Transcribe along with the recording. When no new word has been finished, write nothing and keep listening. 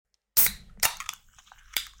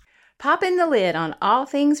Popping the lid on all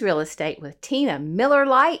things real estate with Tina Miller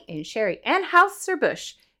Light and Sherry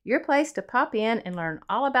Anheuser-Busch. Your place to pop in and learn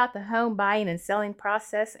all about the home buying and selling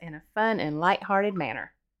process in a fun and lighthearted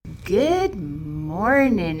manner. Good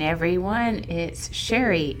morning, everyone. It's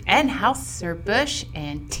Sherry Anheuser-Busch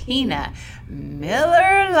and Tina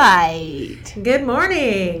Miller Light. Good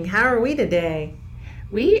morning. How are we today?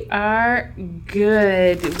 We are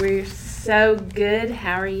good. We're so good.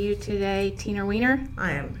 How are you today, Tina Wiener?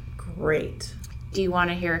 I am great. Do you want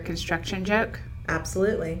to hear a construction joke?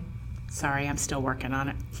 Absolutely. Sorry, I'm still working on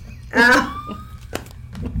it.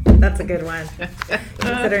 That's a good one,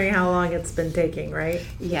 considering how long it's been taking, right?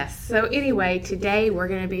 Yes. So anyway, today we're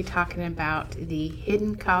going to be talking about the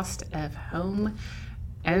hidden cost of home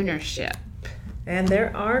ownership. And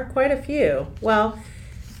there are quite a few. Well,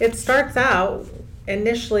 it starts out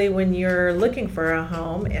initially when you're looking for a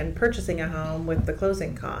home and purchasing a home with the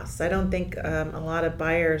closing costs. I don't think a lot of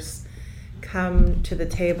buyers come to the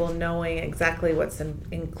table knowing exactly what's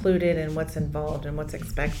included and what's involved and what's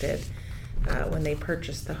expected when they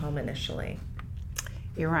purchase the home initially.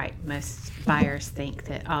 You're right. Most buyers think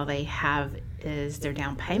that all they have is their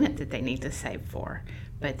down payment that they need to save for.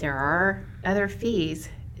 But there are other fees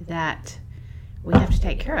that we have to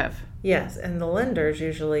take care of. Yes, and the lenders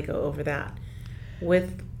usually go over that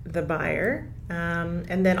with the buyer.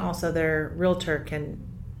 And then also their realtor can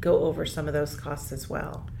go over some of those costs as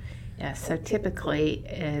well. Yeah, so typically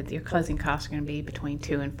your closing costs are going to be between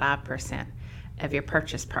 2 and 5% of your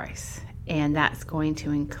purchase price. And that's going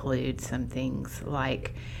to include some things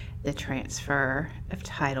like the transfer of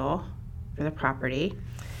title for the property.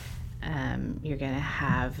 You're going to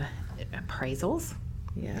have appraisals.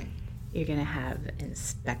 Yeah. You're going to have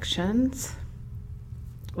inspections.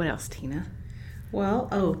 What else, Tina?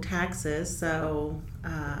 Well, taxes. So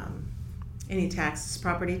any taxes,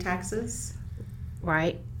 property taxes?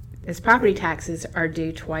 Right. As property taxes are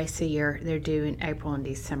due twice a year. They're due in April and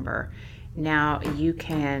December. Now you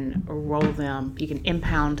can roll them, you can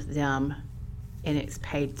impound them, and it's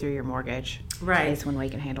paid through your mortgage. Right. Is one way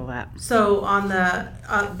you can handle that. So on the,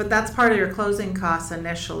 but that's part of your closing costs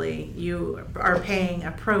initially. You are paying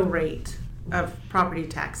a pro rate of property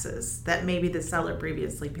taxes that maybe the seller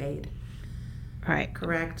previously paid. Right.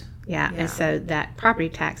 Correct? Yeah. And so that property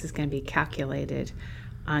tax is going to be calculated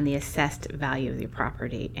on the assessed value of your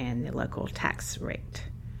property and the local tax rate.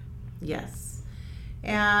 Yes.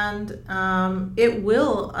 And it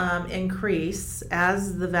will increase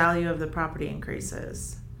as the value of the property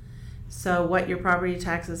increases. So what your property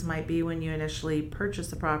taxes might be when you initially purchase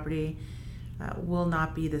the property will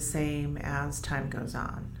not be the same as time goes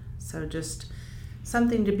on. So just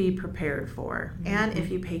something to be prepared for. Mm-hmm. And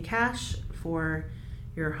if you pay cash for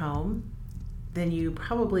your home, then you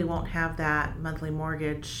probably won't have that monthly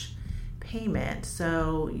mortgage payment.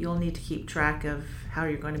 So you'll need to keep track of how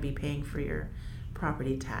you're going to be paying for your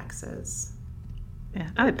property taxes. Yeah,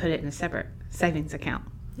 I would put it in a separate savings account.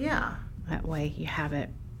 Yeah. That way you have it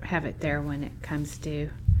there when it comes due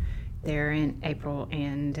there in April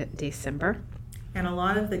and December. And a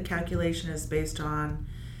lot of the calculation is based on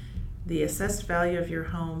the assessed value of your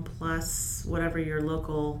home plus whatever your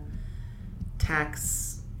local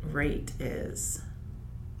tax rate is.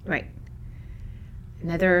 Right.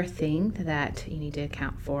 Another thing that you need to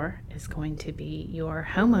account for is going to be your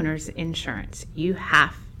homeowner's insurance. You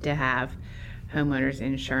have to have homeowner's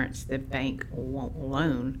insurance. The bank won't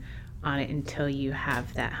loan on it until you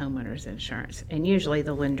have that homeowner's insurance. And usually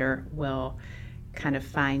the lender will kind of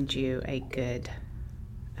find you a good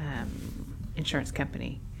insurance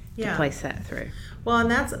company to place that through. Well, and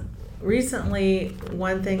that's recently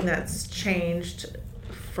one thing that's changed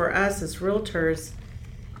for us as realtors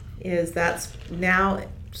is that's now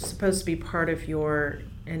supposed to be part of your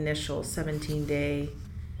initial 17-day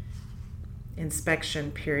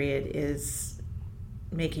inspection period, is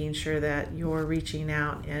making sure that you're reaching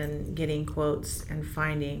out and getting quotes and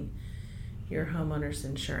finding your homeowner's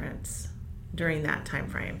insurance during that time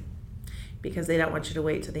frame, because they don't want you to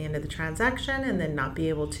wait till the end of the transaction and then not be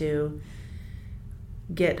able to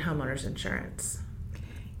get homeowner's insurance.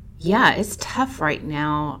 Yeah, it's tough right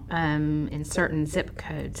now in certain zip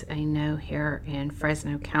codes. I know here in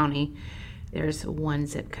Fresno County, there's one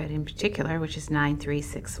zip code in particular, which is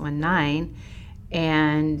 93619,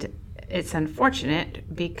 and it's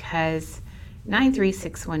unfortunate because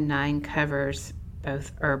 93619 covers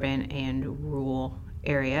both urban and rural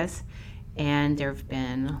areas, and there have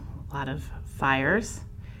been a lot of fires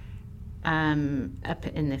up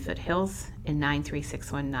in the foothills in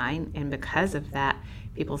 93619, and because of that,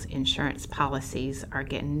 people's insurance policies are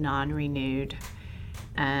getting non-renewed.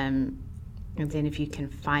 And then if you can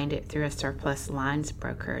find it through a surplus lines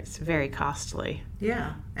broker, it's very costly.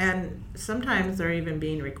 Yeah, and sometimes they're even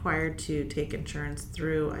being required to take insurance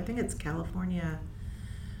through, I think it's California.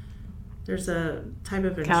 There's a type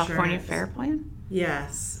of insurance. California Fair Plan?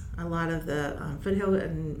 Yes, a lot of the foothill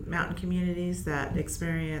and mountain communities that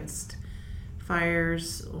experienced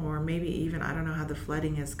fires, or maybe even, I don't know how the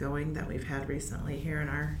flooding is going that we've had recently here in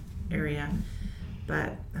our area,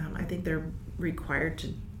 but I think they're required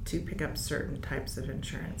to pick up certain types of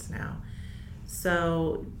insurance now.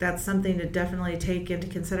 So that's something to definitely take into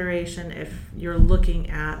consideration if you're looking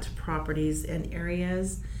at properties in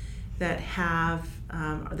areas that have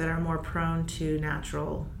that are more prone to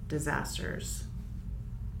natural disasters.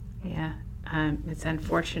 Yeah, it's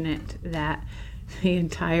unfortunate that the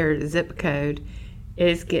entire zip code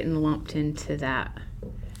is getting lumped into that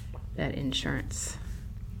insurance,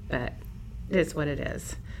 but it is what it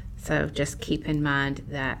is. So just keep in mind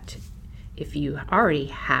that if you already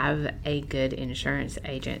have a good insurance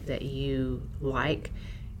agent that you like,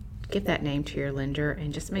 give that name to your lender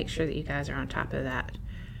and just make sure that you guys are on top of that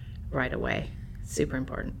right away. Super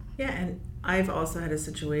important. Yeah, and I've also had a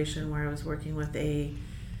situation where I was working with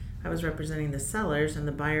I was representing the sellers and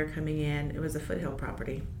the buyer coming in. It was a foothill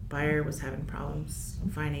property. Buyer was having problems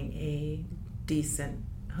finding a decent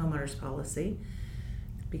homeowner's policy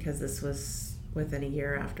because this was within a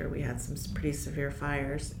year after we had some pretty severe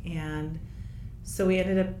fires. And so we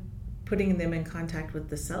ended up putting them in contact with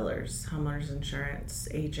the seller's homeowner's insurance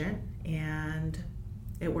agent, and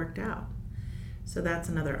it worked out. So that's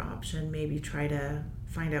another option. Maybe try to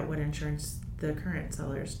find out what insurance the current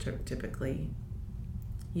sellers typically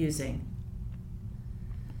using.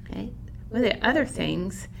 Okay. One of the other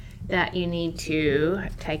things that you need to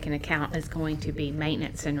take into account is going to be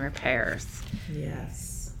maintenance and repairs.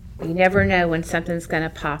 Yes. You never know when something's going to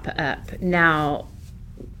pop up. Now,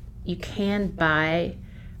 you can buy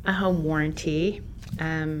a home warranty.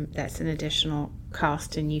 That's an additional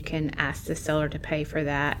cost, and you can ask the seller to pay for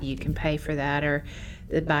that. You can pay for that, or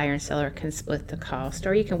the buyer and seller can split the cost,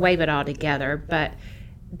 or you can waive it all together. But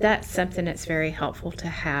that's something that's very helpful to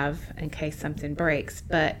have in case something breaks.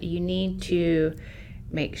 But you need to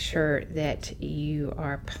make sure that you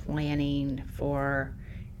are planning for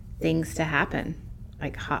things to happen.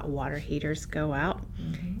 Like hot water heaters go out,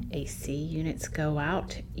 AC units go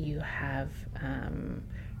out, you have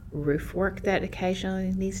roof work that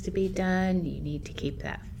occasionally needs to be done, you need to keep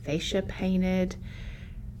that fascia painted.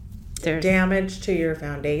 There's damage to your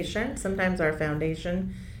foundation. Sometimes our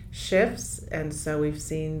foundation shifts, and so we've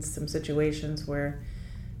seen some situations where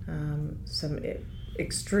some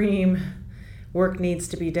extreme work needs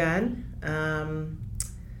to be done.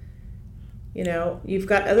 You've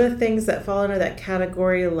got other things that fall under that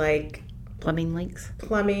category, like plumbing leaks,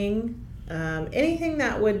 anything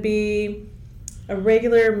that would be a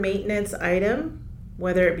regular maintenance item,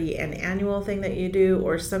 whether it be an annual thing that you do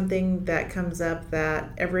or something that comes up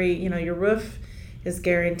that your roof is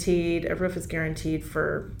guaranteed. A roof is guaranteed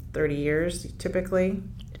for 30 years, typically.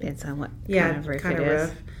 Depends on what kind of roof it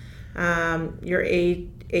is. Your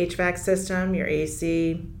HVAC system, your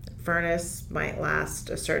AC furnace might last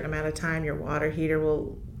a certain amount of time. Your water heater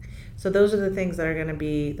will. So those are the things that are going to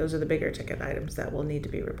be, those are the bigger ticket items that will need to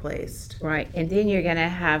be replaced. Right. And then you're going to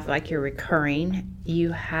have like your recurring.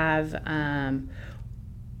 You have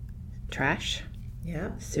trash,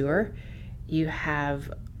 sewer. You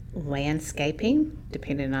have landscaping,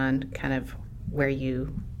 depending on kind of where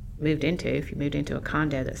you moved into. If you moved into a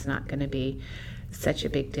condo, that's not going to be such a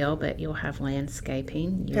big deal, but you'll have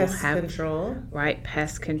landscaping. Pest control. Right,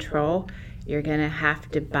 pest control. You're going to have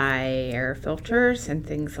to buy air filters and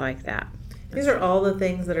things like that. These are all the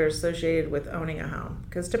things that are associated with owning a home.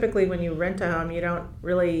 Because typically when you rent a home, you don't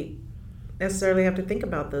really necessarily have to think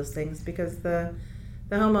about those things because the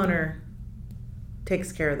homeowner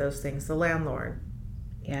takes care of those things, the landlord.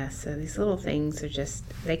 Yeah, so these little things are just,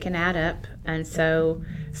 they can add up. And so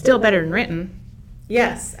still better than renting.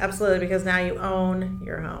 Yes, absolutely, because now you own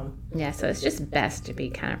your home. Yeah, so it's just best to be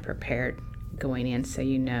kind of prepared going in so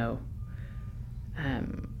you know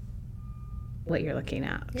what you're looking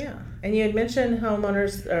at. Yeah, and you had mentioned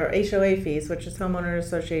homeowners or HOA fees, which is homeowner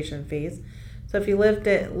association fees. So if you live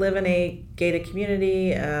in a gated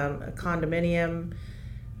community, a condominium,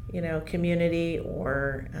 community,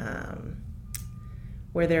 or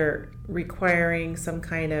where they're requiring some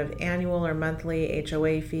kind of annual or monthly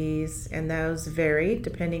HOA fees, and those vary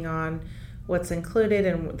depending on what's included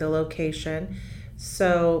and the location.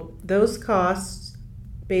 So those costs,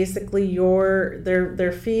 basically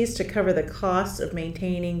their fees to cover the cost of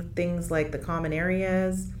maintaining things like the common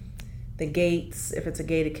areas, the gates, if it's a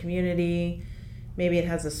gated community, Maybe it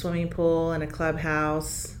has a swimming pool and a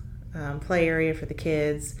clubhouse, play area for the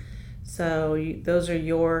kids. So those are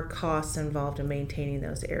your costs involved in maintaining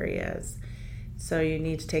those areas. So you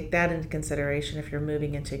need to take that into consideration if you're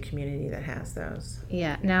moving into a community that has those.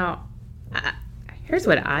 Yeah. Now, here's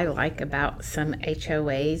what I like about some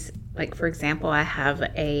HOAs. Like, for example, I have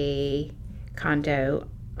a condo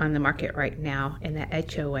on the market right now, and the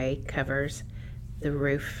HOA covers the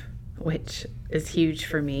roof, which is huge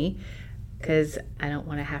for me because I don't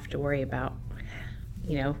want to have to worry about,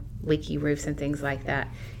 leaky roofs and things like that.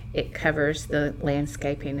 It covers the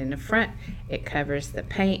landscaping in the front. It covers the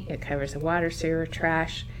paint. It covers the water, sewer,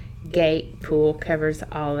 trash, gate, pool, covers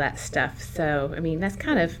all that stuff. So, that's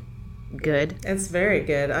kind of good. It's very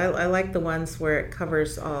good. I like the ones where it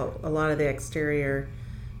covers a lot of the exterior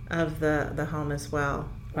of the home as well.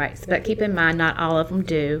 Right, so, but keep in mind, not all of them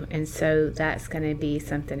do, and so that's going to be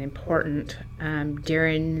something important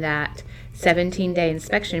during that 17-day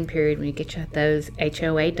inspection period. When you get those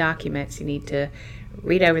HOA documents, you need to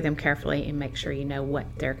read over them carefully and make sure you know what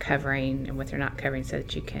they're covering and what they're not covering so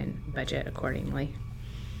that you can budget accordingly.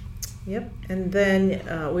 Yep, and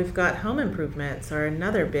then we've got home improvements are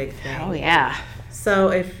another big thing. Oh, yeah.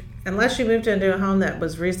 So unless you moved into a home that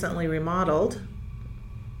was recently remodeled,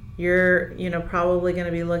 you're probably going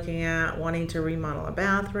to be looking at wanting to remodel a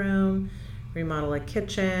bathroom, remodel a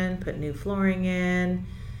kitchen, put new flooring in,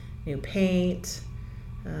 new paint,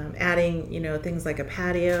 adding things like a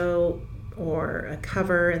patio or a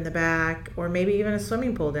cover in the back, or maybe even a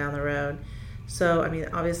swimming pool down the road. So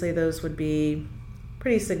obviously those would be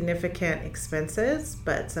pretty significant expenses,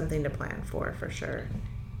 but something to plan for sure.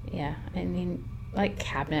 Yeah, like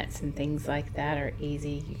cabinets and things like that are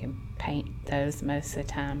easy. You can paint those most of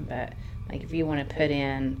the time, but like if you want to put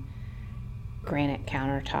in granite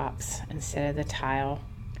countertops instead of the tile,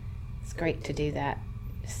 it's great to do that.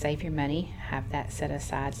 Save your money, have that set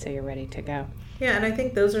aside so you're ready to go. Yeah, and I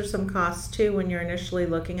think those are some costs too when you're initially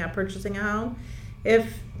looking at purchasing a home.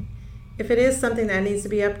 If it is something that needs to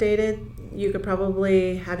be updated, you could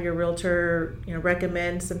probably have your realtor,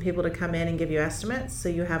 recommend some people to come in and give you estimates so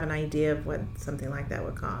you have an idea of what something like that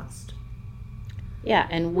would cost. Yeah,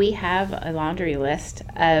 and we have a laundry list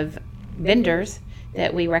of vendors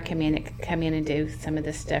that we recommend that could come in and do some of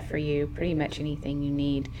this stuff for you. Pretty much anything you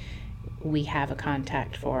need, we have a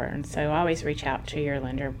contact for. And so always reach out to your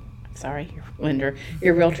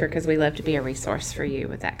realtor, because we love to be a resource for you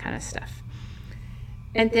with that kind of stuff.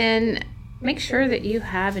 And then make sure that you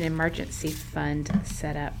have an emergency fund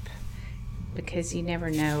set up, because you never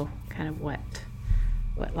know kind of what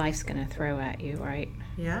life's going to throw at you, right?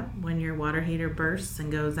 Yeah, when your water heater bursts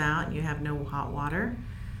and goes out and you have no hot water.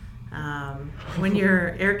 When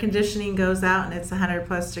your air conditioning goes out and it's 100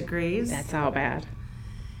 plus degrees. That's all bad.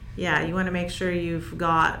 Yeah, you want to make sure you've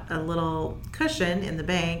got a little cushion in the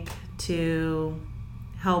bank to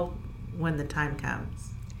help when the time comes.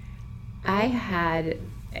 I had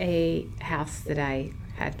a house that I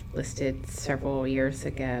had listed several years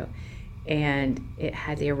ago, and it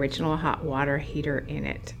had the original hot water heater in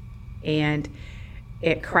it, and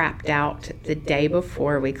it crapped out the day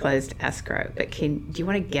before we closed escrow. But do you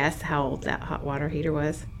want to guess how old that hot water heater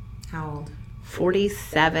was? How old?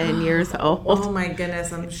 47 years old. Oh my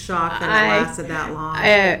goodness, I'm shocked that it lasted that long.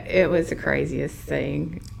 It was the craziest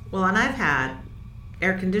thing. Well, and I've had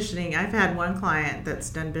air conditioning. I've had one client that's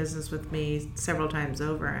done business with me several times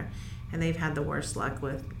over, and they've had the worst luck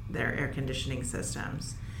with their air conditioning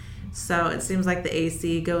systems. So it seems like the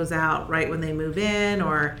AC goes out right when they move in,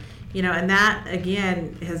 or and that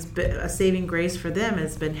again has been a saving grace for them,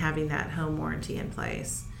 has been having that home warranty in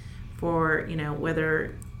place for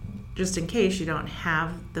whether, just in case you don't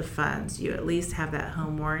have the funds, you at least have that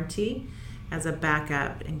home warranty as a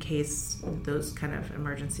backup in case those kind of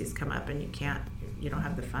emergencies come up and you don't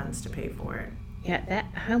have the funds to pay for it. Yeah, that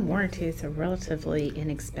home warranty is relatively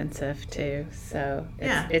inexpensive too, so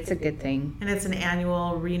it's a good thing. And it's an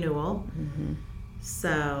annual renewal. Mm-hmm.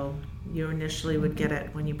 So you initially would get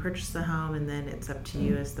it when you purchase the home, and then it's up to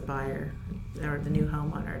you as the buyer or the new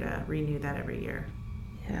homeowner to renew that every year.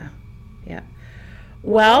 Yeah.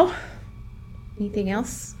 Well, anything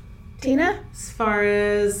else, Tina? As far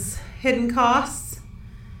as hidden costs,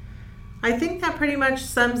 I think that pretty much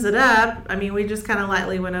sums it up. We just kind of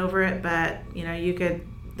lightly went over it, but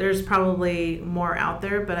there's probably more out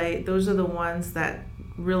there, but those are the ones that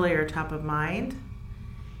really are top of mind,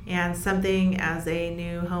 and something as a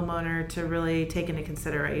new homeowner to really take into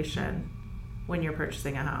consideration when you're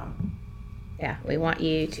purchasing a home. Yeah, we want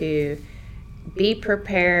you to be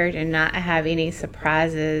prepared and not have any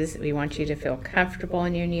surprises. We want you to feel comfortable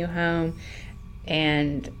in your new home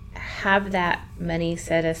and have that money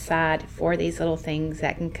set aside for these little things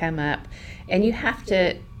that can come up. And you have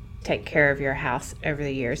to take care of your house over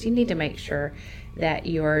the years. You need to make sure that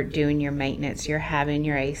you're doing your maintenance, you're having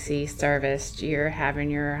your AC serviced, you're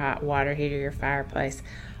having your hot water heater, your fireplace,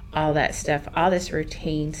 all that stuff, all this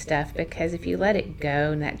routine stuff, because if you let it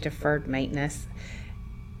go and that deferred maintenance,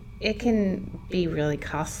 it can be really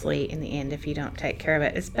costly in the end if you don't take care of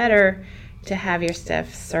it. It's better to have your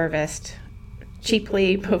stuff serviced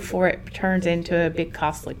cheaply before it turns into a big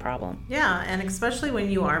costly problem. Yeah, and especially when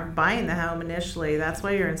you are buying the home initially, that's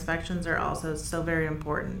why your inspections are also so very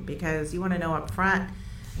important, because you want to know up front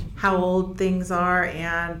how old things are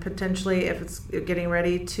and potentially if it's getting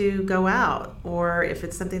ready to go out or if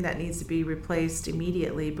it's something that needs to be replaced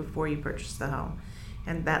immediately before you purchase the home.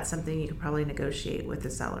 And that's something you could probably negotiate with the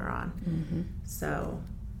seller on. Mm-hmm. So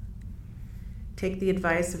take the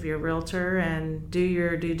advice of your realtor and do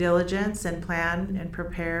your due diligence and plan and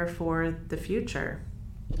prepare for the future.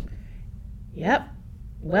 Yep.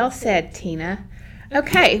 Well said, Tina.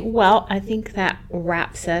 Okay, well, I think that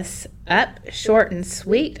wraps us up. Short and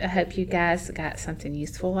sweet. I hope you guys got something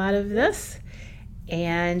useful out of this.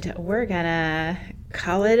 And we're going to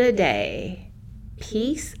call it a day.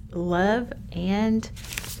 Peace, love, and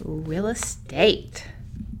real estate.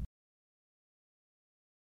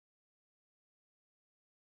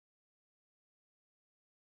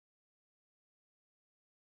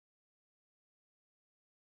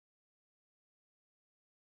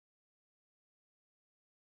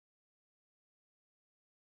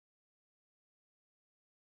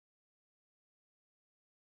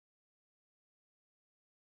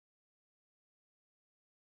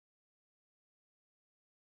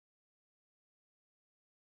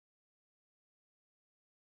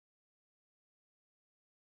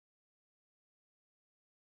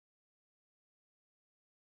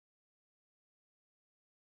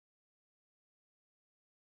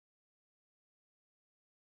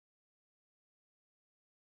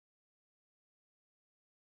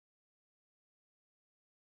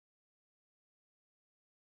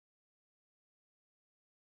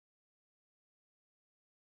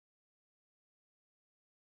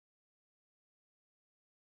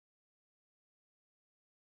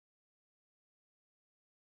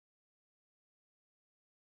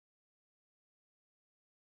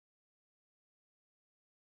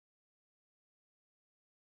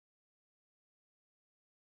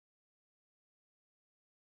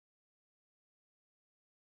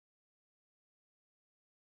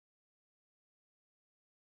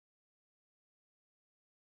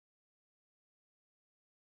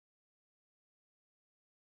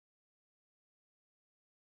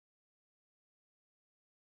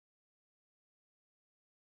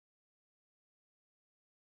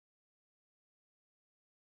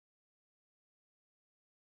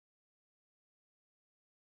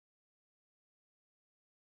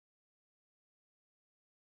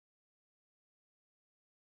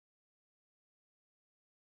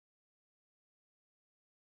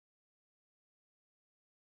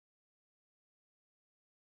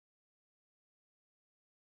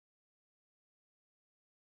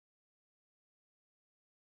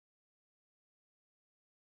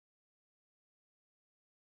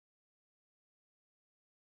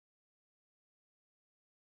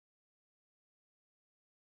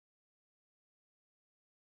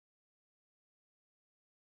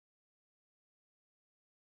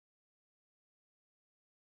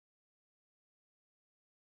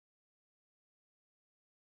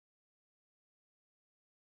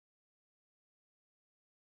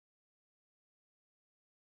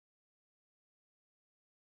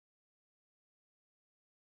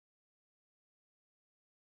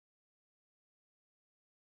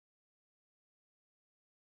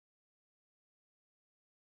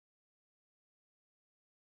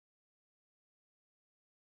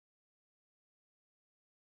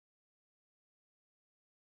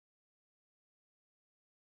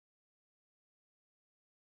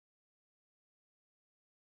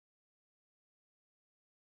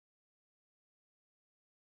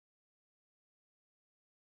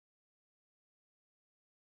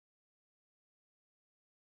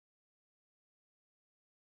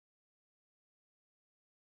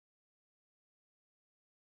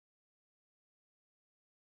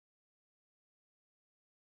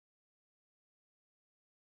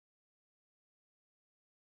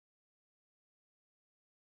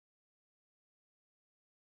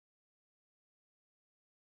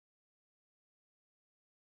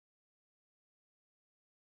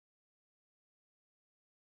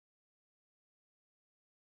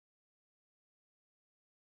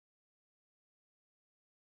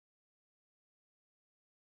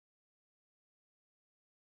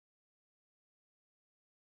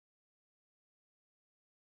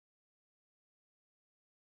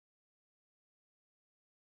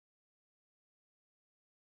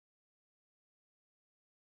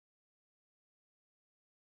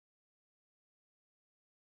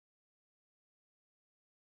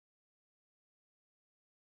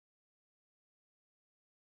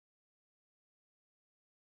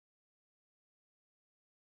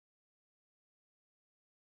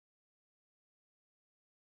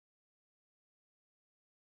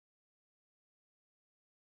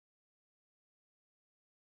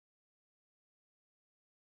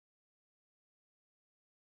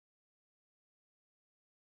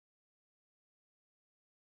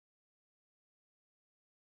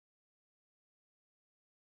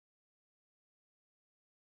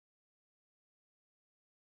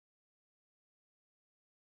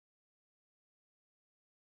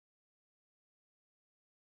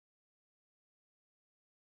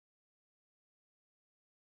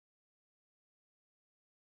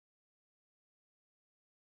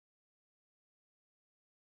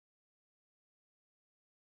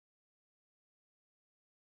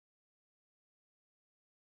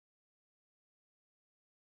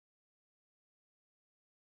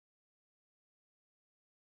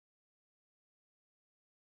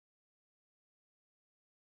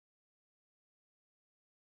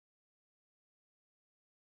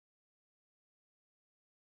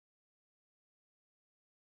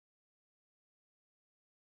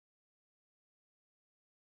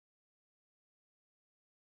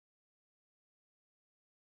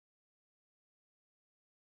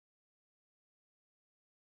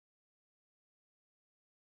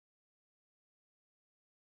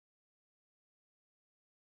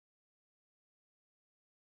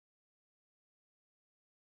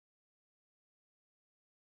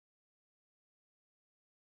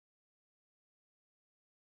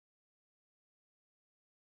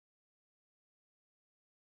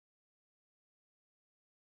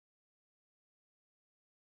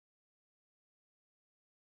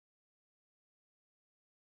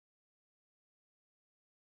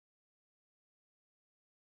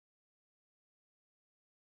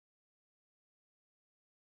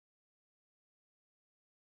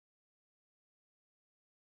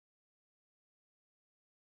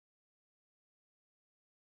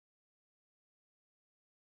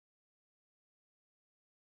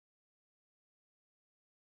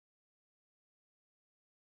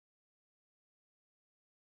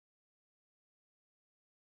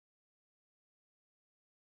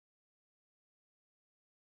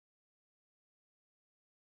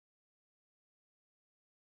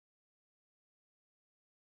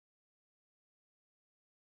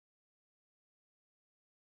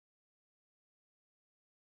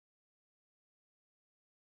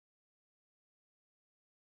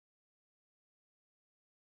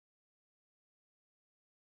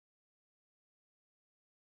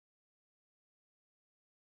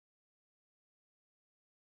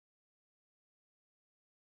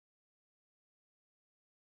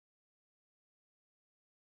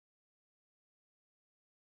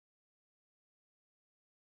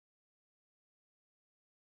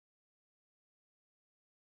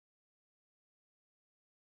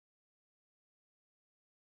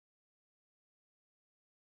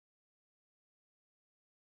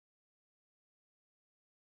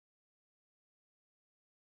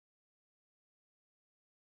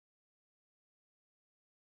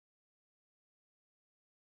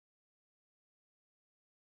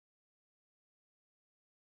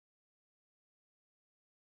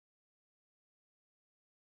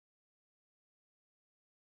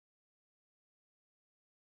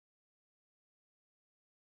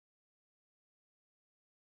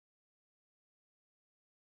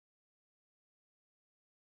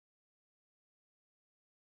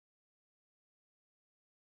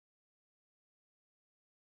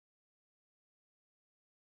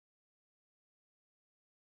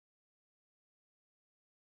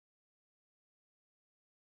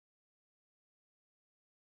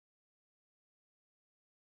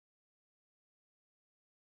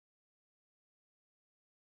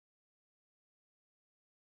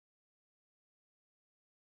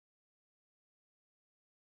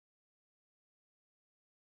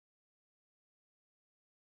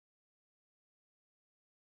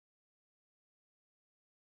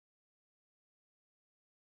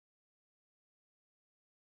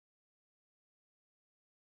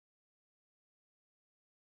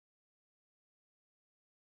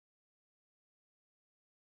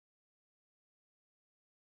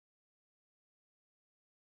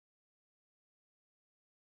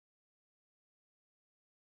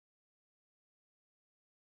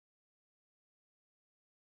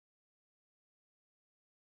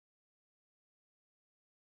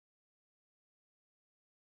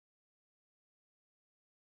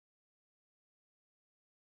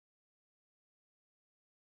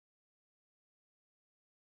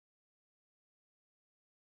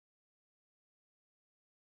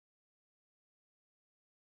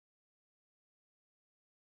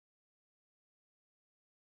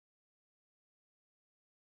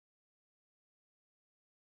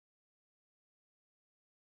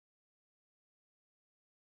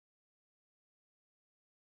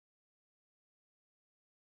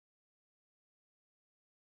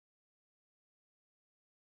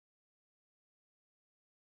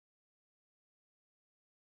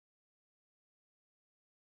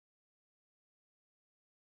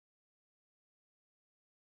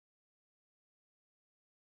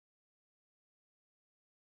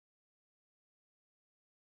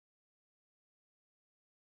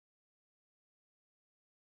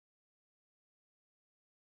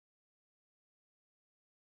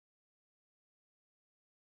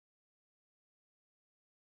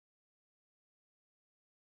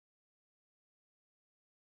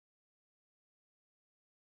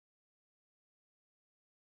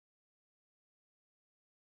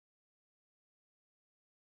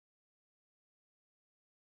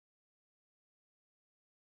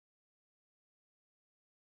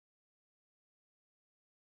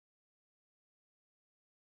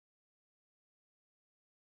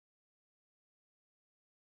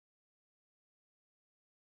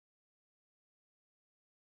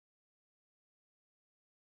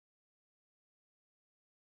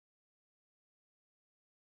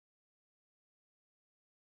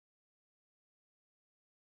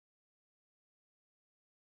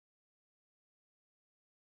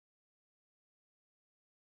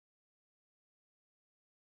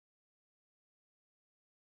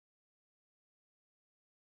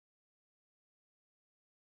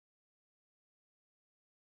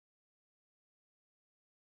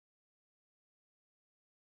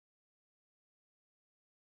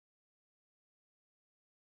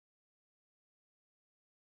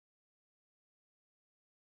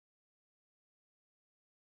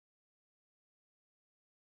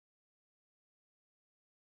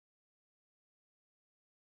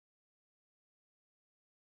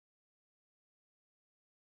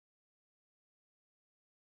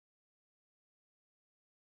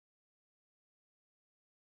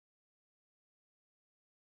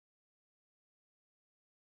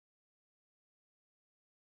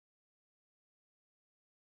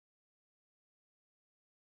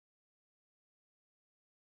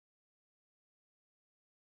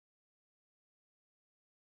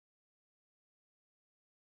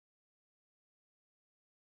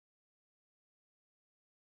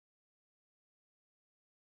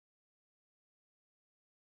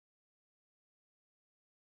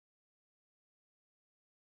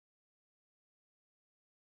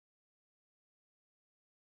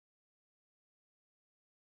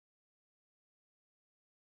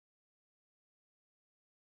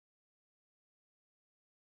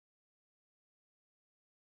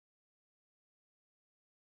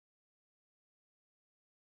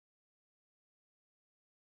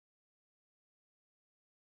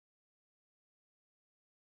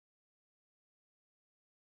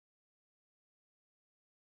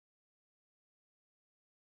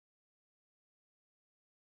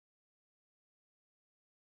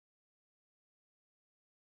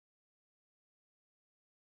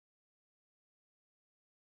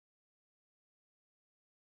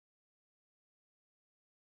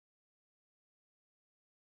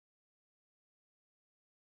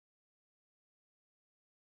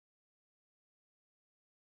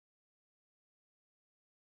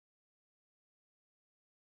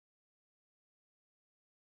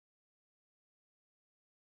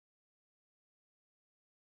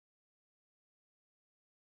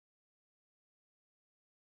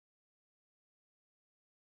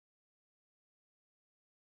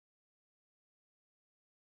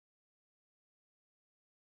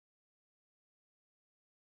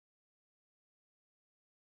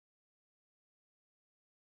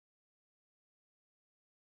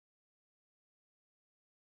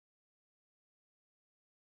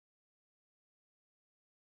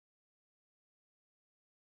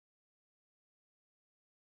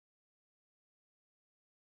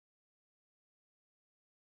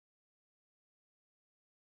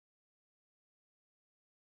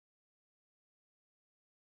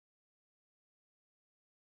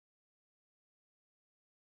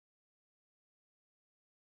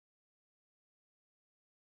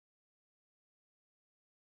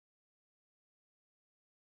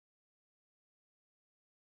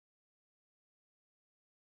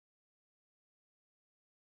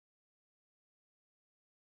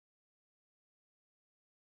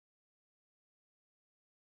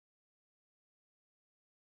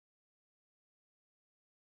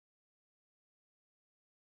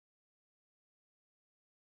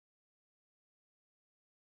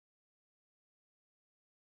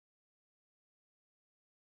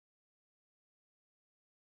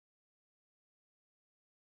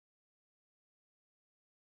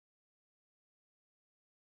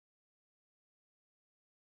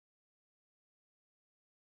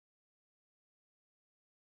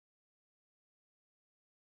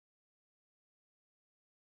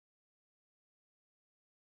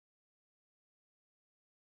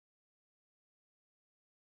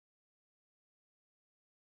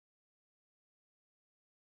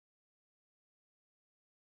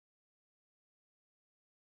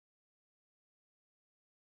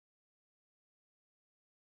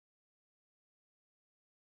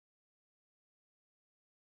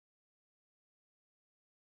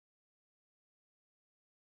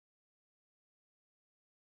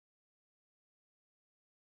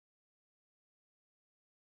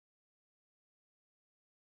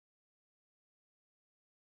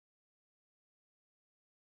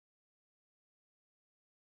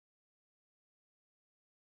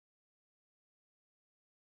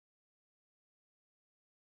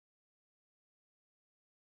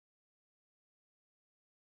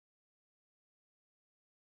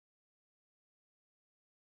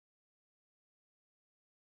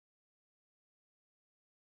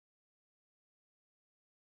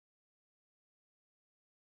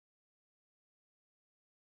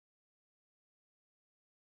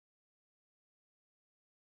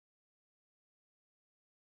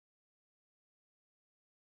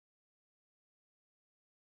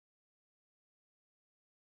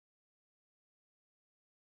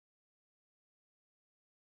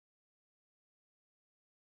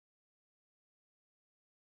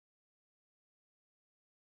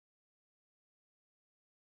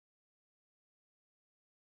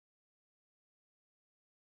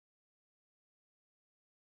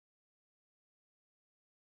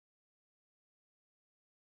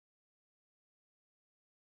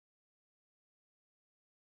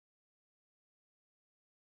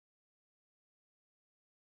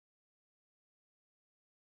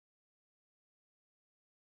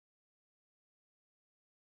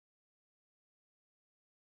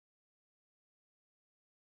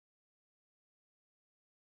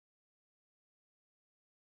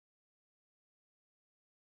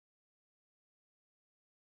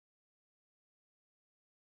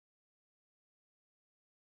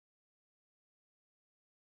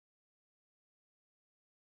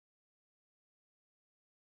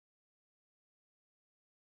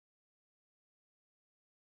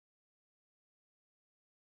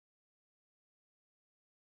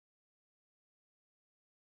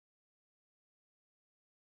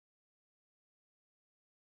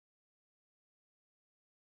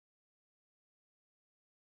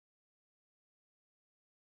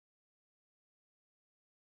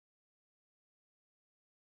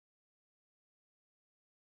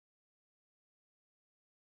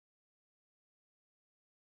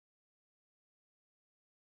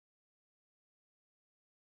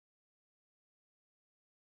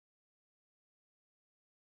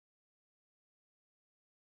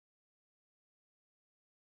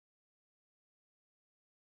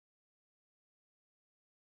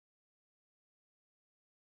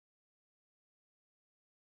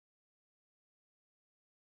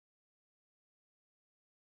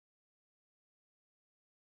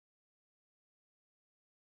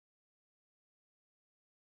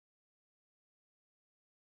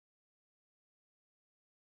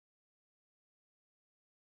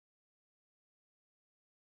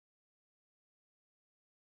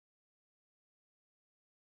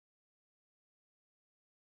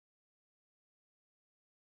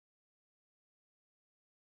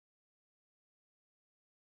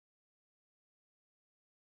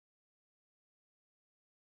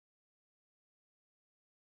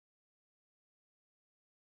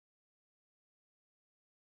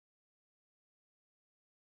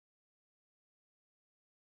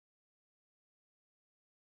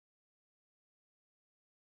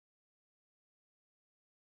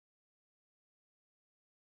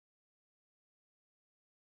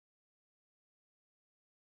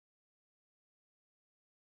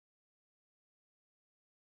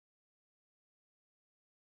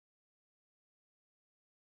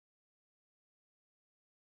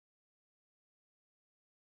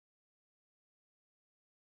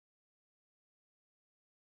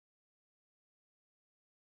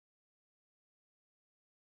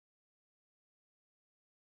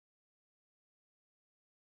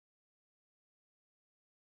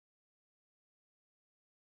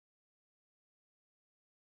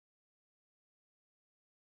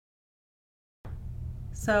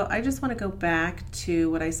 So I just want to go back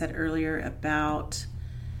to what I said earlier about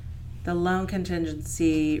the loan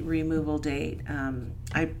contingency removal date.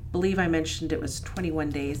 I believe I mentioned it was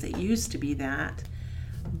 21 days. It used to be that,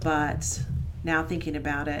 but now thinking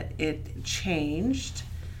about it, it changed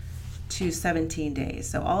to 17 days.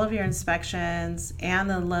 So all of your inspections and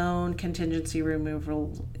the loan contingency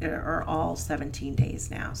removal are all 17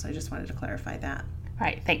 days now. So I just wanted to clarify that.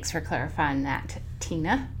 Right. Thanks for clarifying that,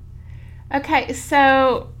 Tina. Okay,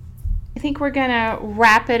 so I think we're going to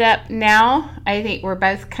wrap it up now. I think we're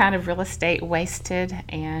both kind of real estate wasted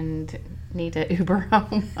and need to Uber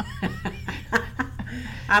home.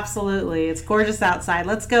 Absolutely. It's gorgeous outside.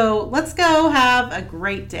 Let's go have a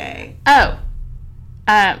great day. Oh,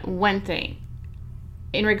 one thing.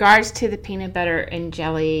 In regards to the peanut butter and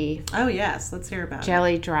jelly. Oh, yes. Let's hear about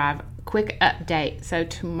Jelly Drive. Quick update. So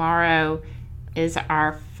tomorrow is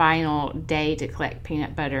our final day to collect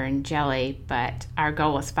peanut butter and jelly, but our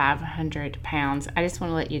goal is 500 pounds. I just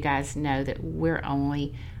want to let you guys know that we're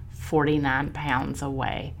only 49 pounds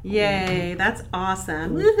away. Yay, that's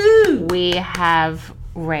awesome. Woohoo! We have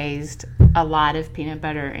raised a lot of peanut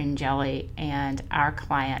butter and jelly, and our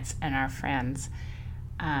clients and our friends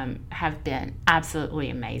have been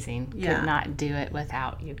absolutely amazing. Yeah. Could not do it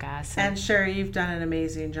without you guys. So. And sure, you've done an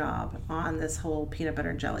amazing job on this whole peanut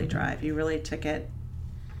butter and jelly drive. You really took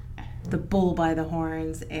the bull by the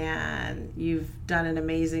horns, and you've done an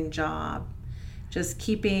amazing job just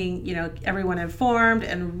keeping, everyone informed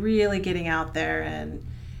and really getting out there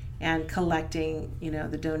and collecting,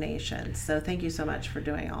 the donations. So thank you so much for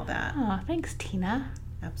doing all that. Oh, thanks, Tina.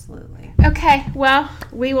 Absolutely. Okay, well,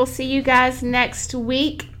 we will see you guys next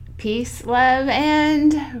week. Peace, love,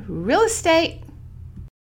 and real estate.